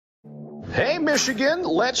Hey, Michigan,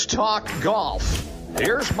 let's talk golf.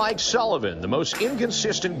 Here's Mike Sullivan, the most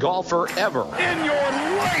inconsistent golfer ever. In your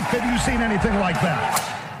life, have you seen anything like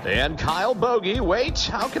that? And Kyle Bogey. Wait,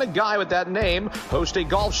 how can a guy with that name host a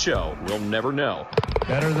golf show? We'll never know.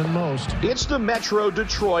 Better than most. It's the Metro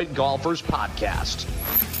Detroit Golfers Podcast.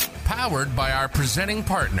 Powered by our presenting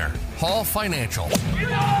partner, Hall Financial.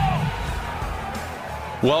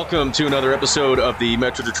 Welcome to another episode of the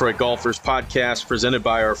Metro Detroit Golfers Podcast, presented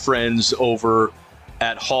by our friends over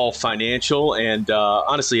at Hall Financial. And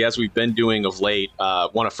honestly, as we've been doing of late,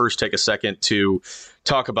 want to first take a second to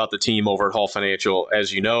talk about the team over at Hall Financial.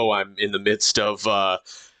 As you know, I'm in the midst of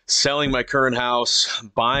selling my current house,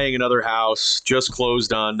 buying another house, just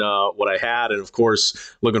closed on what I had, and of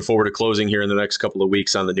course, looking forward to closing here in the next couple of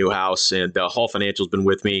weeks on the new house. And Hall Financial has been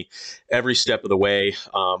with me every step of the way,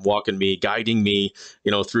 walking me, guiding me,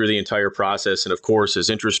 through the entire process. And of course, as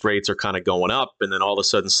interest rates are kind of going up and then all of a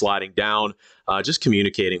sudden sliding down, just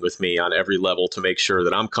communicating with me on every level to make sure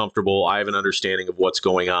that I'm comfortable. I have an understanding of what's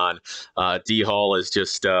going on. D Hall has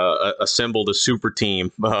just assembled a super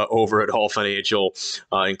team over at Hall Financial,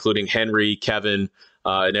 including Henry, Kevin,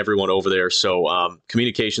 and everyone over there. So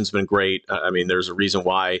communication's been great. I mean, there's a reason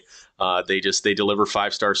why they deliver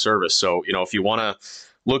 5-star service. So, if you want to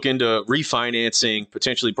look into refinancing,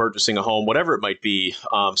 potentially purchasing a home, whatever it might be,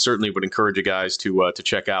 certainly would encourage you guys to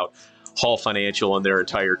check out Hall Financial and their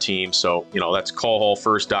entire team. So, that's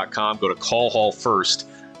callhallfirst.com. Go to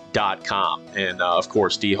callhallfirst.com. And of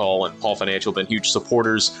course, D Hall and Hall Financial have been huge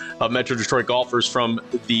supporters of Metro Detroit Golfers from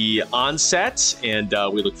the onset. And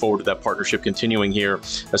we look forward to that partnership continuing here,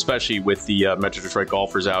 especially with the Metro Detroit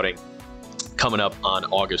Golfers outing coming up on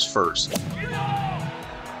August 1st.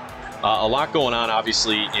 A lot going on,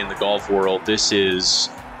 obviously, in the golf world. This is,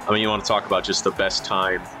 you want to talk about just the best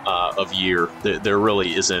time of year. There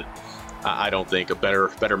really isn't, I don't think, a better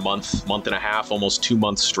month and a half, almost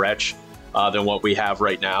 2-month stretch than what we have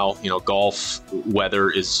right now. Golf weather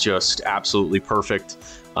is just absolutely perfect.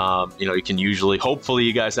 You can hopefully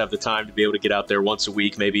you guys have the time to be able to get out there once a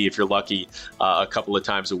week, maybe if you're lucky, a couple of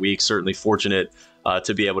times a week. Certainly fortunate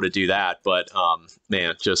to be able to do that. But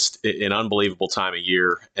man, just an unbelievable time of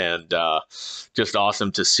year, and just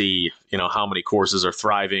awesome to see, how many courses are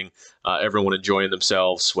thriving, everyone enjoying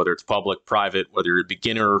themselves, whether it's public, private, whether you're a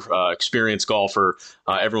beginner, experienced golfer,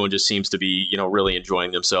 everyone just seems to be, really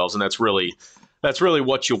enjoying themselves. And that's really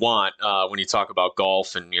what you want when you talk about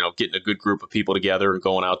golf and, getting a good group of people together and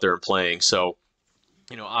going out there and playing. So,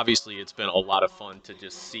 obviously it's been a lot of fun to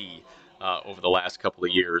just see over the last couple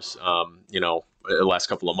of years, the last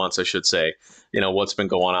couple of months, I should say, what's been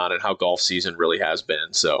going on and how golf season really has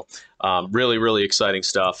been. So really, really exciting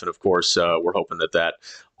stuff. And of course, we're hoping that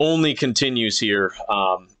only continues here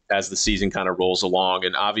as the season kind of rolls along.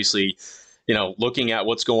 And obviously, looking at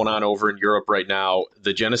what's going on over in Europe right now,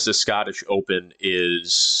 the Genesis Scottish Open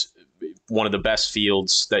is one of the best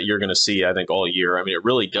fields that you're going to see, I think, all year. I mean, it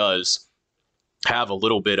really does have a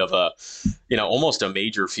little bit of a, almost a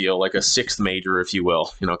major feel, like a sixth major, if you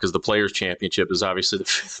will, because the Players Championship is obviously the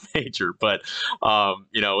fifth major. But,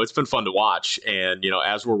 it's been fun to watch. And,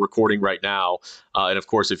 as we're recording right now, and of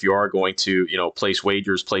course, if you are going to, place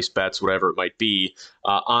wagers, place bets, whatever it might be,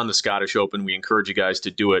 on the Scottish Open, we encourage you guys to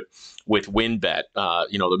do it with WynnBET.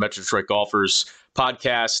 The Metro Detroit Golfers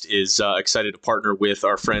Podcast is excited to partner with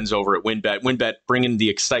our friends over at WynnBET. WynnBET bringing the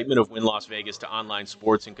excitement of Wynn Las Vegas to online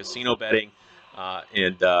sports and casino betting.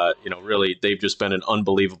 Really, they've just been an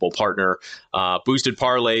unbelievable partner. Boosted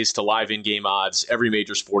parlays to live in-game odds, every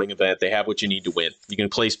major sporting event. They have what you need to win. You can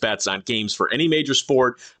place bets on games for any major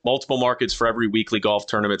sport, multiple markets for every weekly golf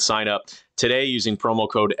tournament. Sign up today using promo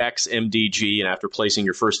code XMDG, and after placing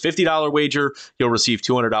your first $50 wager, you'll receive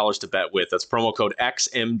 $200 to bet with. That's promo code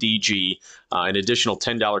XMDG, an additional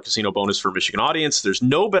 $10 casino bonus for Michigan audience. There's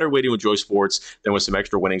no better way to enjoy sports than with some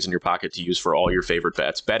extra winnings in your pocket to use for all your favorite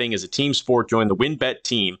bets. Betting is a team sport. Join the WynnBET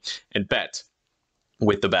team and bet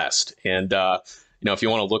with the best. And if you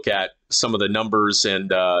want to look at some of the numbers and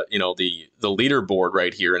the leaderboard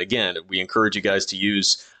right here, and again, we encourage you guys to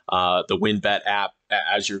use the WynnBET app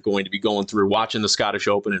as you're going to be going through watching the Scottish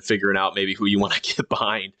Open and figuring out maybe who you want to get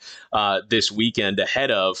behind this weekend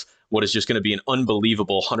ahead of what is just going to be an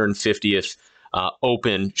unbelievable 150th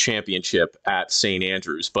Open Championship at St.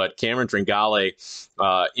 Andrews. But Cameron Tringale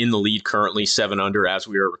in the lead currently, 7 under as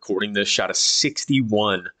we are recording this, shot a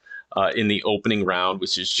 61 in the opening round,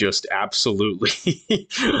 which is just absolutely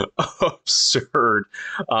absurd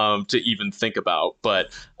to even think about.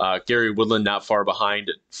 But Gary Woodland not far behind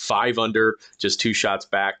at 5 under, just 2 shots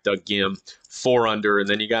back. Doug Gim 4 under, and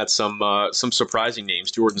then you got some surprising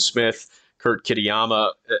names: Jordan Smith, Kurt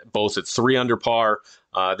Kitayama, both at 3 under par.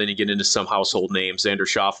 Then you get into some household names. Xander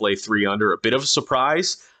Schauffele, 3 under. A bit of a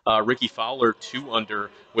surprise. Ricky Fowler, 2 under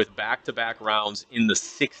with back-to-back rounds in the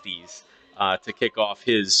 60s to kick off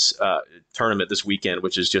his tournament this weekend,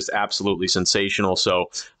 which is just absolutely sensational. So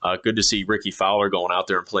good to see Ricky Fowler going out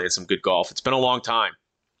there and playing some good golf. It's been a long time.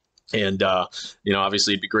 And,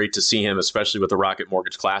 obviously it'd be great to see him, especially with the Rocket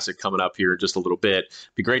Mortgage Classic coming up here in just a little bit.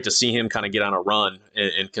 It'd be great to see him kind of get on a run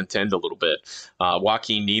and contend a little bit.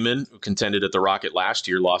 Joaquin Niemann, who contended at the Rocket last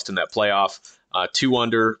year, lost in that playoff, 2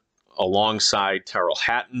 under alongside Tyrrell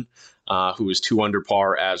Hatton, who is 2 under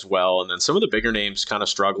par as well. And then some of the bigger names kind of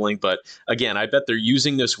struggling. But again, I bet they're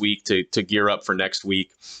using this week to gear up for next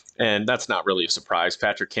week. And that's not really a surprise.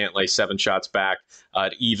 Patrick Cantlay, 7 shots back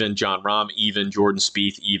at even. Jon Rahm, even. Jordan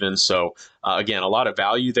Spieth, even. So, again, a lot of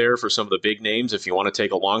value there for some of the big names if you want to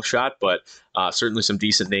take a long shot. But certainly some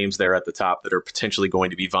decent names there at the top that are potentially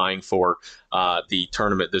going to be vying for the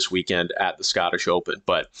tournament this weekend at the Scottish Open.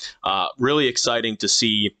 But really exciting to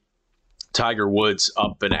see Tiger Woods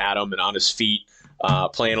up and at him and on his feet,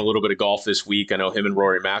 playing a little bit of golf this week. I know him and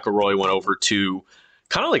Rory McIlroy went over to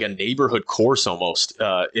kind of like a neighborhood course almost,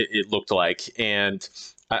 it looked like. And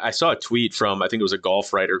I saw a tweet from, I think it was a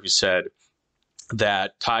golf writer, who said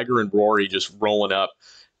that Tiger and Rory just rolling up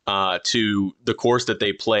to the course that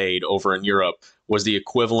they played over in Europe was the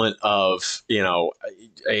equivalent of,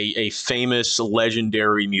 a famous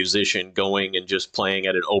legendary musician going and just playing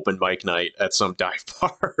at an open mic night at some dive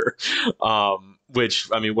bar. Which,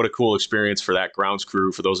 I mean, what a cool experience for that grounds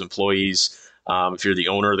crew, for those employees. If you're the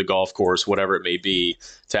owner of the golf course, whatever it may be,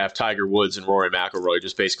 to have Tiger Woods and Rory McIlroy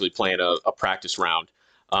just basically playing a practice round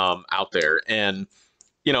out there. And,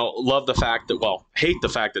 love the fact that, hate the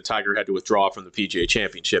fact that Tiger had to withdraw from the PGA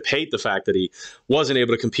Championship. Hate the fact that he wasn't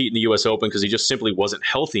able to compete in the U.S. Open because he just simply wasn't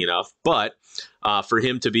healthy enough. But for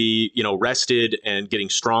him to be, rested and getting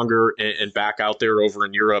stronger and back out there over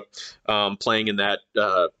in Europe, playing in that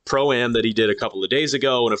Pro-Am that he did a couple of days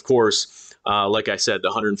ago. And, of course, like I said,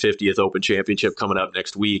 the 150th Open Championship coming up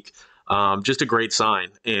next week. Just a great sign.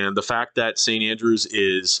 And the fact that St. Andrews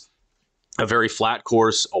is a very flat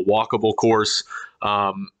course, a walkable course,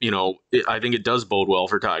 I think it does bode well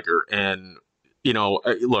for Tiger. And,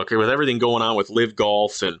 look, with everything going on with Live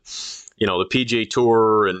Golf and, the PGA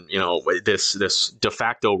Tour and, this de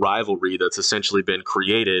facto rivalry that's essentially been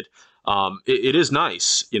created, it is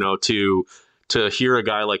nice, to hear a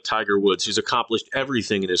guy like Tiger Woods, who's accomplished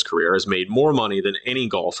everything in his career, has made more money than any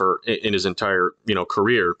golfer in his entire,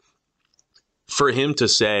 career, for him to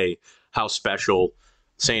say how special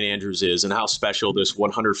St. Andrews is and how special this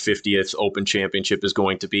 150th Open Championship is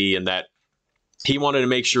going to be, and that he wanted to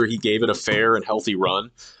make sure he gave it a fair and healthy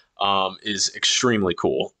run, is extremely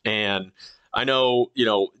cool. And I know,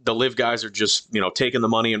 the Live guys are just, taking the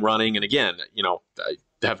money and running. And again, I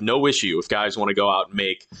have no issue if guys want to go out and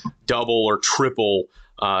make double or triple,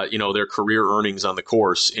 their career earnings on the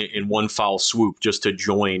course in one foul swoop just to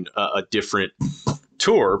join a different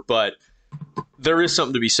tour. But there is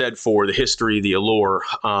something to be said for the history, the allure,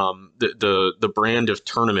 the brand of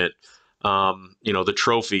tournament, the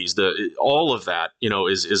trophies, all of that,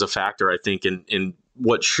 is a factor, I think, in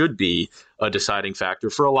what should be a deciding factor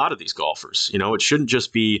for a lot of these golfers. It shouldn't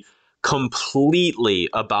just be completely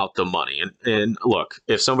about the money. And look,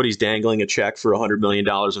 if somebody's dangling a check for $100 million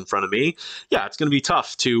in front of me, yeah, it's going to be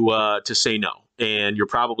tough to say no. And you're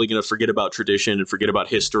probably going to forget about tradition and forget about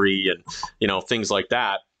history and, things like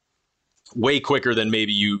that way quicker than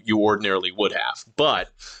maybe you ordinarily would have. But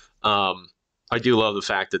I do love the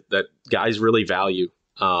fact that guys really value,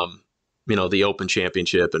 the Open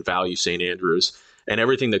Championship and value St. Andrews and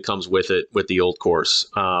everything that comes with it, with the old course.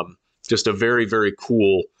 Just a very, very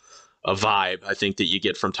cool vibe, I think, that you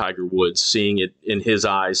get from Tiger Woods, seeing it in his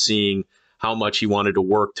eyes, seeing how much he wanted to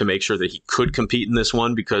work to make sure that he could compete in this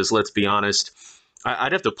one. Because let's be honest,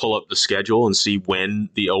 I'd have to pull up the schedule and see when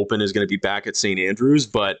the Open is going to be back at St. Andrews.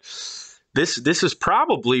 But this is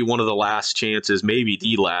probably one of the last chances, maybe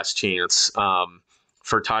the last chance,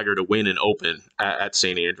 for Tiger to win an Open at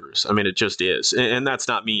St. Andrews. I mean, it just is. And that's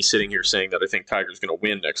not me sitting here saying that I think Tiger's going to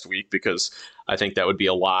win next week, because I think that would be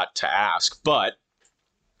a lot to ask. But,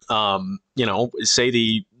 say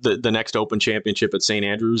the next Open Championship at St.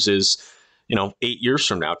 Andrews is, 8 years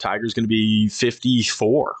from now, Tiger's going to be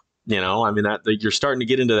 54. I mean, that you're starting to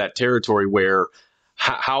get into that territory where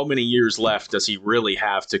how many years left does he really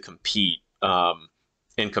have to compete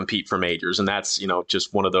and compete for majors? And that's,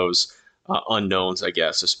 just one of those unknowns, I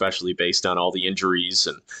guess, especially based on all the injuries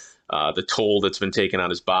and the toll that's been taken on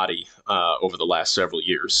his body over the last several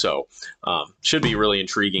years. So should be a really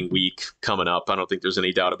intriguing week coming up. I don't think there's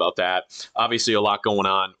any doubt about that. Obviously, a lot going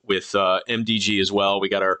on with MDG as well. We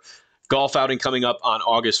got our golf outing coming up on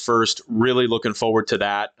August 1st. Really looking forward to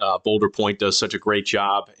that. Boulder Point does such a great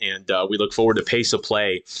job, and we look forward to pace of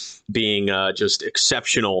play being just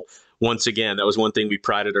exceptional. Once again, that was one thing we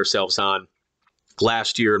prided ourselves on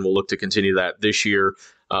last year, and we'll look to continue that this year.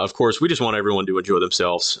 Of course, we just want everyone to enjoy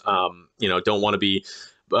themselves. Don't want to be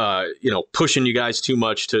pushing you guys too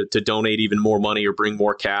much to donate even more money or bring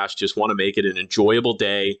more cash. Just want to make it an enjoyable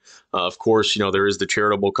day. Of course, there is the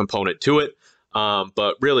charitable component to it.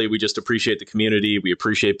 But really, we just appreciate the community. We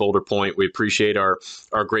appreciate Boulder Point. We appreciate our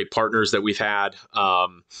great partners that we've had.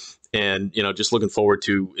 And just looking forward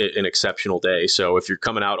to an exceptional day. So if you're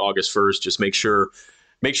coming out August 1st, just make sure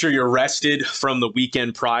you're rested from the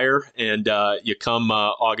weekend prior, and you come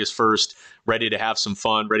August 1st ready to have some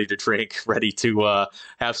fun, ready to drink, ready to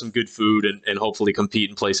have some good food, and hopefully compete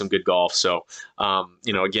and play some good golf. So,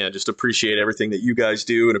 again, just appreciate everything that you guys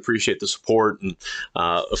do and appreciate the support. And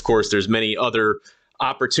of course, there's many other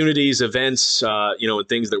opportunities, events, and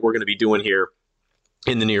things that we're going to be doing here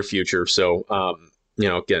in the near future. So,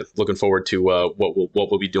 again, looking forward to what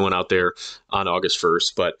we'll be doing out there on August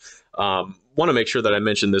 1st. But want to make sure that I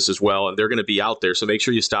mention this as well, and they're going to be out there, so make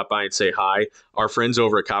sure you stop by and say hi. Our friends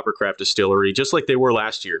over at Coppercraft Distillery, just like they were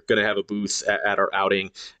last year, going to have a booth at our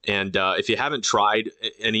outing. And if you haven't tried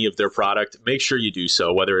any of their product, make sure you do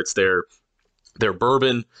so, whether it's their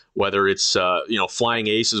bourbon, whether it's Flying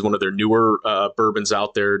Ace is one of their newer bourbons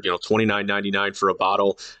out there, $29.99 for a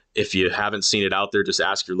bottle. If you haven't seen it out there, just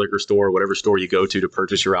ask your liquor store, whatever store you go to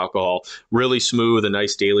purchase your alcohol. Really smooth, a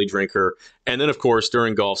nice daily drinker. And then, of course,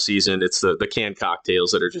 during golf season, it's the canned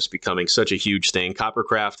cocktails that are just becoming such a huge thing.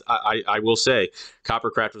 Coppercraft, I will say,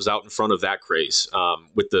 Coppercraft was out in front of that craze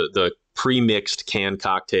with the pre-mixed canned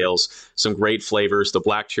cocktails, some great flavors. The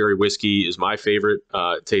black cherry whiskey is my favorite.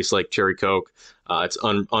 It tastes like cherry Coke. It's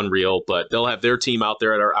unreal, but they'll have their team out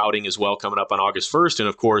there at our outing as well coming up on August 1st. And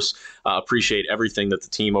of course, appreciate everything that the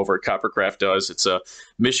team over at Coppercraft does. It's a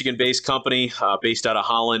Michigan-based company based out of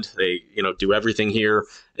Holland. They, do everything here,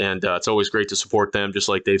 and it's always great to support them, just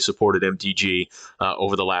like they've supported MTG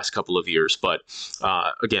over the last couple of years. But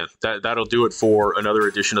again, that'll do it for another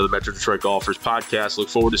edition of the Metro Detroit Golfers podcast. Look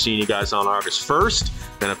forward to seeing you guys on August 1st.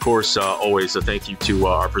 And of course, always a thank you to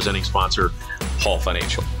our presenting sponsor, Hall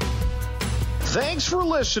Financial. Thanks for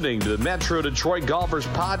listening to the Metro Detroit Golfers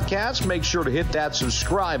podcast. Make sure to hit that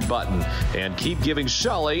subscribe button and keep giving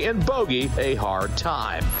Sully and Bogey a hard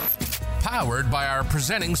time. Powered by our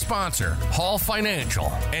presenting sponsor, Hall Financial,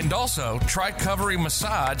 and also Tricovery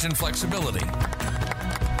Massage and Flexibility.